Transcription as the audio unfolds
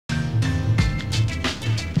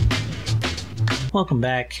Welcome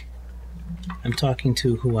back. I'm talking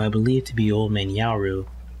to who I believe to be Old Man Yaoru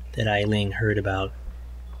that Ai Ling heard about.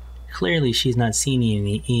 Clearly she's not seen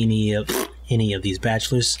any of these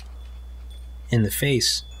bachelors in the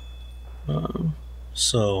face.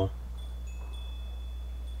 So,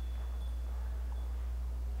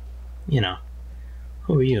 you know,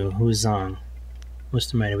 who are you? Who's Zhong?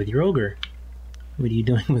 What's the matter with your ogre? What are you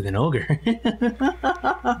doing with an ogre?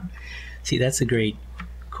 See, that's a great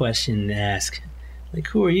question to ask. Like,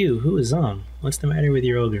 who are you? Who is Zhong? What's the matter with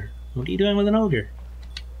your ogre? What are you doing with an ogre?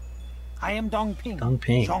 I am Dong Ping,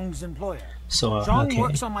 Zhong's employer. So, Zhong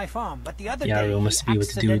works on my farm, but the other day Yaoru must be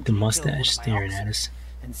with the dude with the mustache accidentally staring killed at us.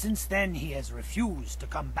 and since then he has refused to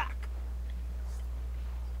come back.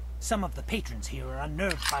 Some of the patrons here are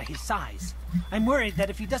unnerved by his size. I'm worried that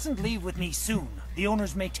if he doesn't leave with me soon, the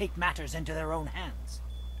owners may take matters into their own hands.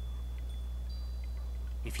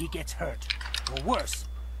 If he gets hurt, or worse,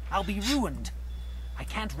 I'll be ruined. I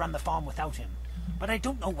can't run the farm without him, but I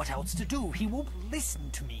don't know what else to do. He won't listen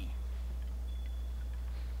to me.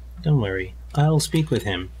 Don't worry, I'll speak with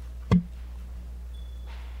him.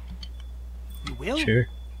 You will? Sure.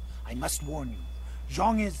 I must warn you,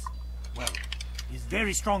 Zhong is, well, he's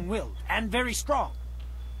very strong-willed and very strong.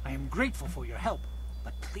 I am grateful for your help,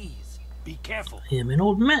 but please, be careful. I am an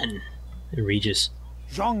old man. Regis.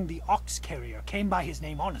 Zhong the Ox Carrier came by his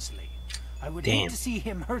name honestly. I would hate to see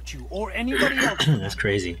him hurt you or anybody else. That's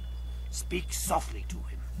crazy. Speak softly to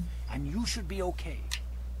him, and you should be okay.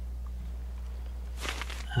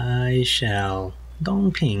 I shall.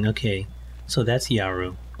 Dong Ping, okay. So that's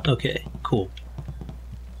Yaoru. Okay, cool.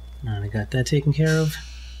 Now I got that taken care of.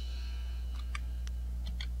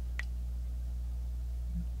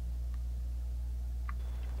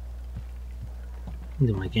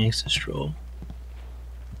 Do my gangster stroll.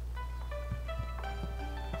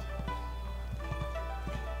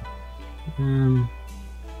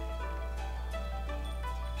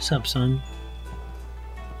 What's up, son?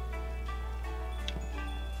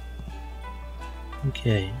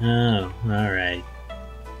 Okay, oh, alright.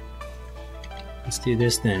 Let's do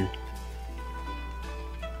this then.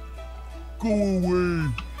 Go away!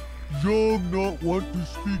 Zhong not want to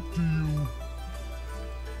speak to you.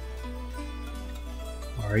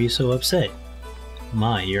 Why are you so upset?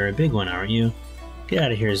 My, you're a big one, aren't you? Get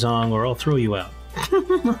out of here, Zhong, or I'll throw you out.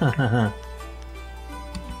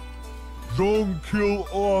 Zhong kill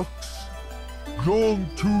Ox. Zhong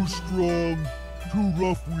too strong, too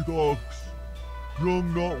rough with Ox.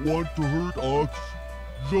 Zhong not want to hurt Ox.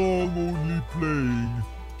 Zhong only playing.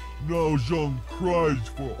 Now Zhong cries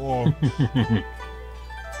for Ox.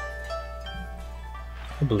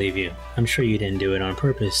 I believe you. I'm sure you didn't do it on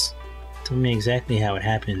purpose. Tell me exactly how it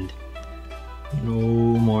happened. No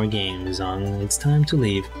more games, Zhong. It's time to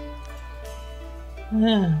leave.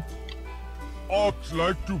 Ox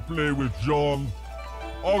like to play with Zhong.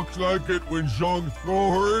 Ox like it when Zhong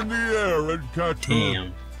throw her in the air and catch her.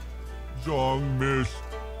 Zhong missed.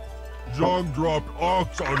 Zhong dropped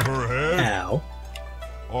Ox on her head. Ow.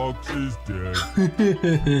 Ox is dead.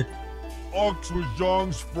 Ox was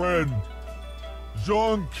Zhong's friend.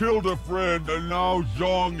 Zhong killed a friend and now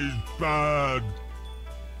Zhong is bad.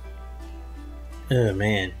 Oh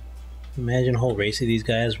man. Imagine a whole race of these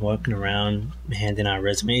guys walking around handing out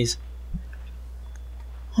resumes.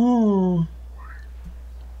 Oh.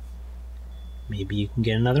 Maybe you can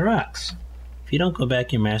get another ox. If you don't go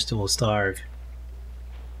back, your master will starve.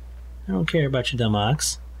 I don't care about your dumb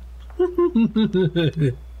ox.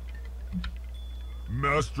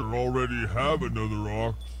 Master already have another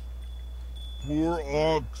ox. Poor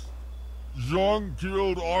Ox. Zhong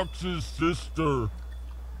killed Ox's sister.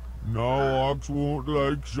 Now Ox won't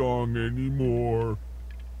like Zhong anymore.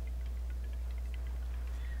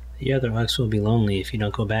 The other ox will be lonely if you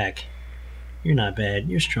don't go back. You're not bad,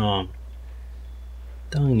 you're strong.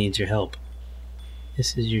 Dong needs your help.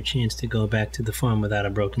 This is your chance to go back to the farm without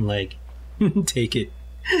a broken leg. Take it.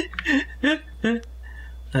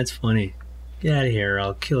 That's funny. Get out of here or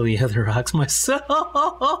I'll kill the other ox myself.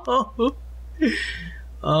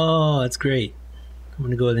 Oh, that's great. I'm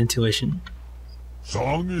gonna go with intuition.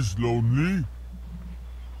 Zhong is lonely.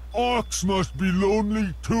 Ox must be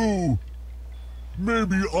lonely too.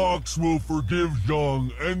 Maybe Ox will forgive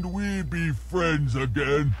Zhong and we be friends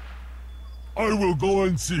again. I will go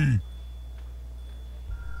and see.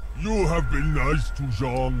 You have been nice to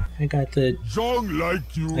Zhong. I got the... Zhong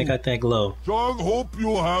like you. I got that glow. Zhong hope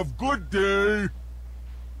you have good day.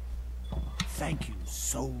 Thank you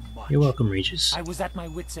so much. You're welcome, Regis. I was at my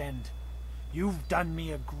wit's end. You've done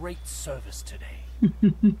me a great service today.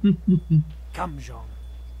 Come, Zhong.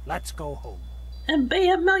 Let's go home. And be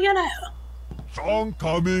a millionaire. Zhong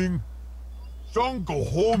coming. Zhong, go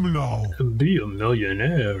home now. Be a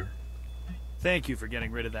millionaire. Thank you for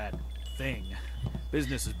getting rid of that thing.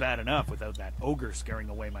 Business is bad enough without that ogre scaring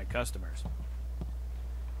away my customers.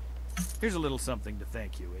 Here's a little something to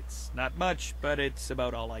thank you. It's not much, but it's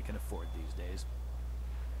about all I can afford these days.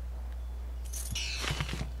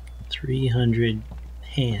 300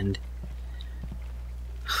 hand.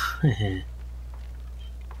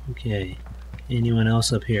 Okay. Anyone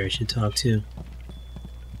else up here I should talk to?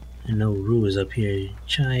 I know Rue is up here.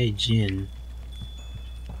 Chai Jin.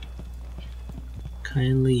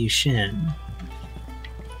 Kindly you shan't.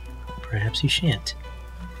 Perhaps you shan't.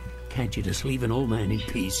 Can't you just leave an old man in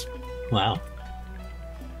peace? Wow.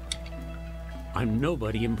 I'm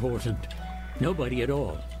nobody important. Nobody at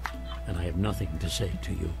all. And I have nothing to say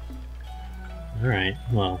to you. Alright,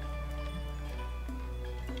 well.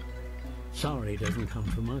 Sorry doesn't come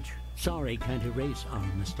for much. Sorry can't erase our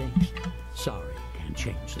mistakes. Sorry can't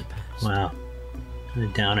change the past. Wow. What a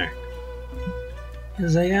downer. He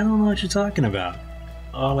was like, I don't know what you're talking about.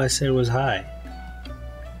 All I said was hi.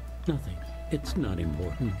 Nothing. It's not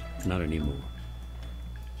important. Not anymore.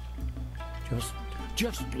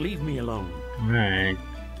 Just leave me alone. Alright.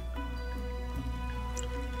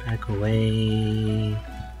 Back away.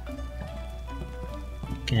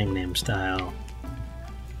 Gangnam style.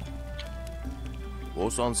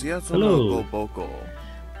 Hello.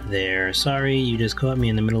 There. Sorry, you just caught me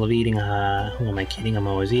in the middle of eating. Who am I kidding? I'm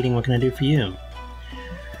always eating. What can I do for you? You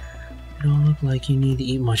don't look like you need to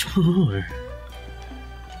eat much more.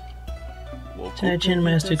 Chin,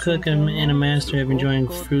 master cook, and a master of enjoying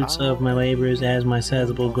fruits of my labors, as my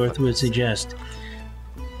sizable girth would suggest.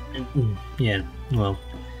 Yeah, well,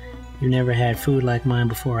 you never had food like mine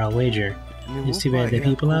before, I'll wager. It's too bad that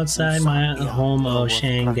people outside my home of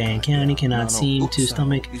Shangang County cannot seem to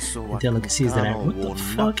stomach the delicacies that I... What the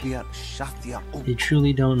fuck? They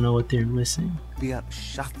truly don't know what they're missing. I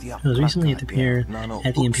was recently at the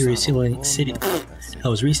Imperial City. I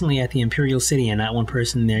was recently at the Imperial City, and not one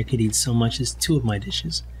person there could eat so much as 2 of my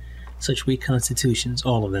dishes. Such weak constitutions,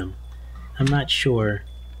 all of them. I'm not sure.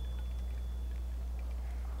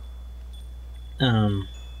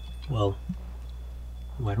 Well,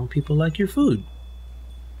 why don't people like your food?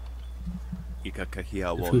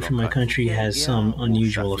 The food from my country has some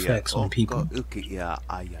unusual effects on people.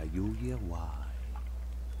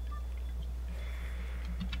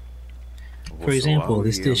 For example,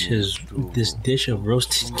 this dish of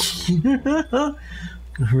roasted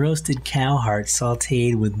cow heart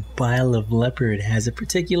sautéed with bile of leopard has a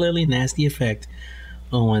particularly nasty effect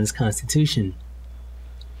on one's constitution.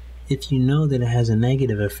 If you know that it has a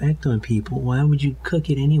negative effect on people, why would you cook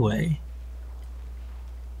it anyway?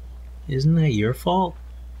 Isn't that your fault?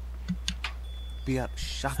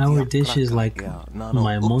 Our dishes like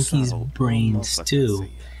my monkey's brain stew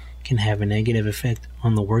can have a negative effect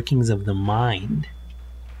on the workings of the mind.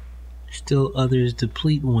 Still others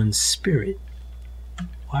deplete one's spirit.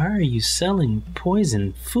 Why are you selling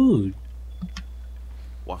poisoned food?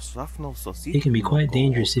 It can be quite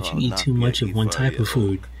dangerous if you eat too much of one type of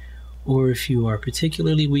food, or if you are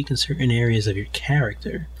particularly weak in certain areas of your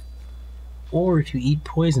character, or if you eat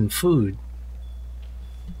poisoned food.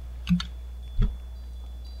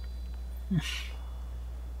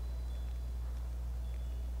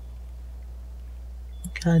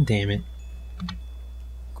 God damn it.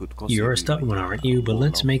 You're a stubborn one, aren't you? But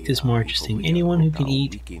let's make this more interesting. Anyone can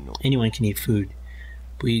eat food.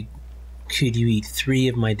 But could you eat 3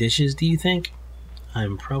 of my dishes, do you think?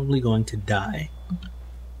 I'm probably going to die.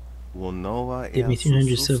 Give me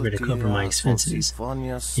 300 silver to cover my expenses.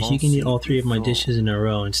 If you can eat all 3 of my dishes in a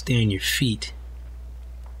row and stay on your feet,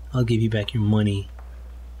 I'll give you back your money,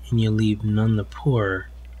 and you'll leave none the poorer,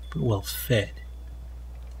 but well fed.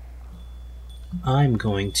 I'm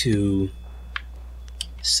going to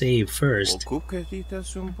save first. I'm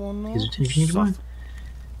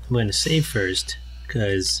going to save first,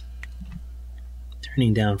 because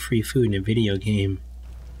turning down free food in a video game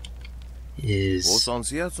is... Here's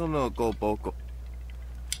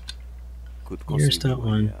that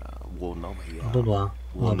one. Blah blah.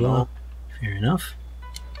 Blah blah. Fair enough.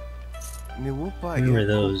 Remember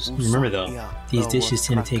though, these dishes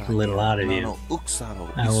tend to take a little out of you.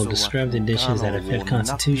 I will describe the dishes that affect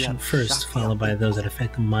constitution first, followed by those that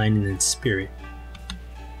affect the mind and then spirit.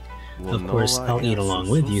 Of course, I'll eat along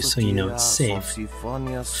with you so you know it's safe.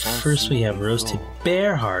 First we have roasted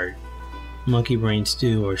bear heart, monkey brain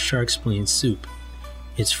stew, or shark spleen soup.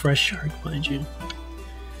 It's fresh shark, mind you.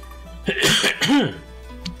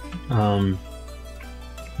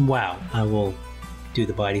 Wow, I will do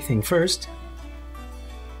the body thing first.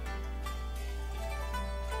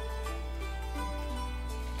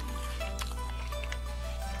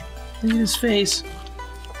 Look at his face.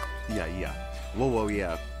 Ia. Wowo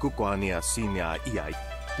ia kukuania sinia ia.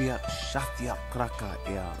 Pia shatia kraka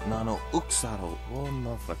ia nano uksaro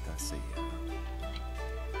ono fatasia.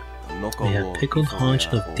 They have pickled haunch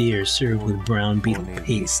of deer served with brown beetle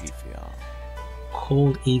paste.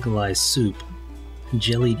 Cold eagle-eye soup.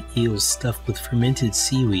 Jellied eels stuffed with fermented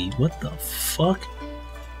seaweed. What the fuck?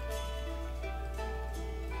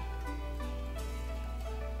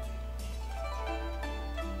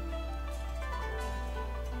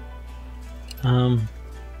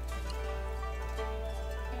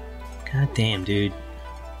 God damn, dude.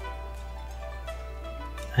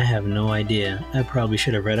 I have no idea. I probably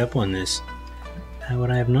should have read up on this. How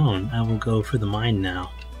would I have known? I will go for the mind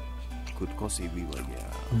now. The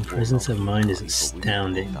presence of mind is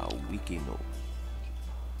astounding.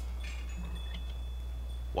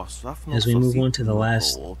 As we move on to the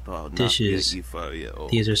last dishes,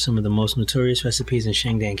 these are some of the most notorious recipes in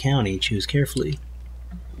Shangdang County. Choose carefully.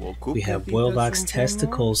 We have boiled ox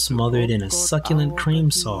testicles smothered in a succulent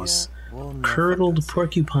cream sauce, curdled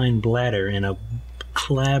porcupine bladder, and a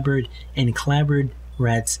clabbered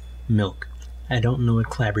rat's milk. I don't know what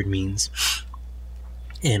clabbered means.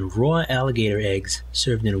 And raw alligator eggs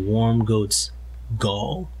served in warm goat's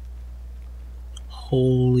gall.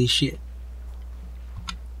 Holy shit.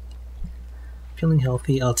 Feeling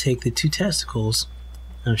healthy, I'll take the 2 testicles.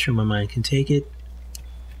 I'm sure my mind can take it.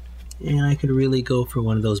 And I could really go for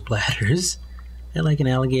one of those bladders. I'd like an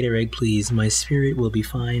alligator egg, please. My spirit will be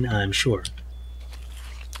fine, I'm sure.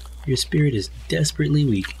 Your spirit is desperately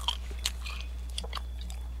weak.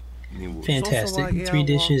 Fantastic. 3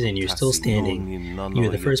 dishes and you're still standing. You're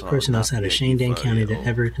the first person outside of Shangdang County to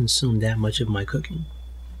ever consume that much of my cooking.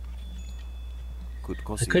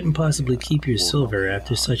 I couldn't possibly keep your silver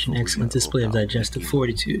after such an excellent display of digestive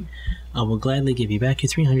fortitude. I will gladly give you back your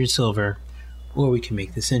 300 silver, or we can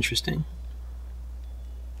make this interesting.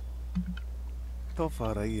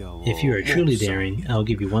 If you are truly daring, I'll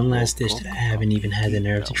give you one last dish that I haven't even had the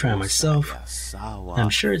nerve to try myself. I'm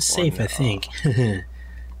sure it's safe, I think.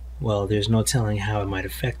 Well, there's no telling how it might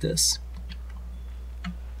affect us.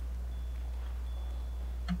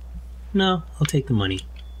 No, I'll take the money.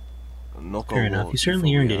 Fair enough. You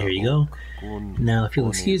certainly earned it. Here you go. Now, if you'll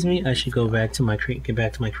excuse me, I should get back to my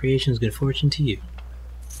creations. Good fortune to you.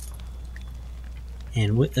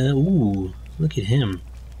 And what? Ooh, look at him.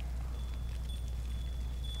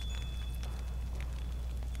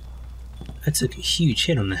 That took a huge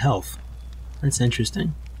hit on the health. That's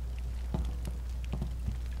interesting.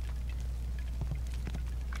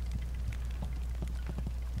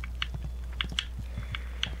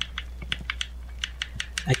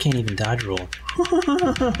 I can't even dodge roll.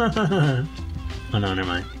 Oh no, never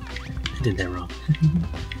mind. I did that wrong.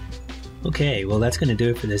 Okay, well that's gonna do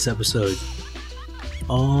it for this episode.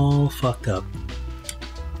 All fucked up.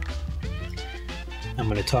 I'm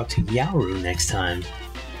gonna talk to Yaoru next time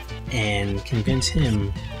and convince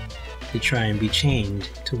him to try and be chained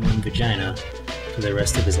to one vagina for the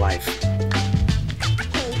rest of his life.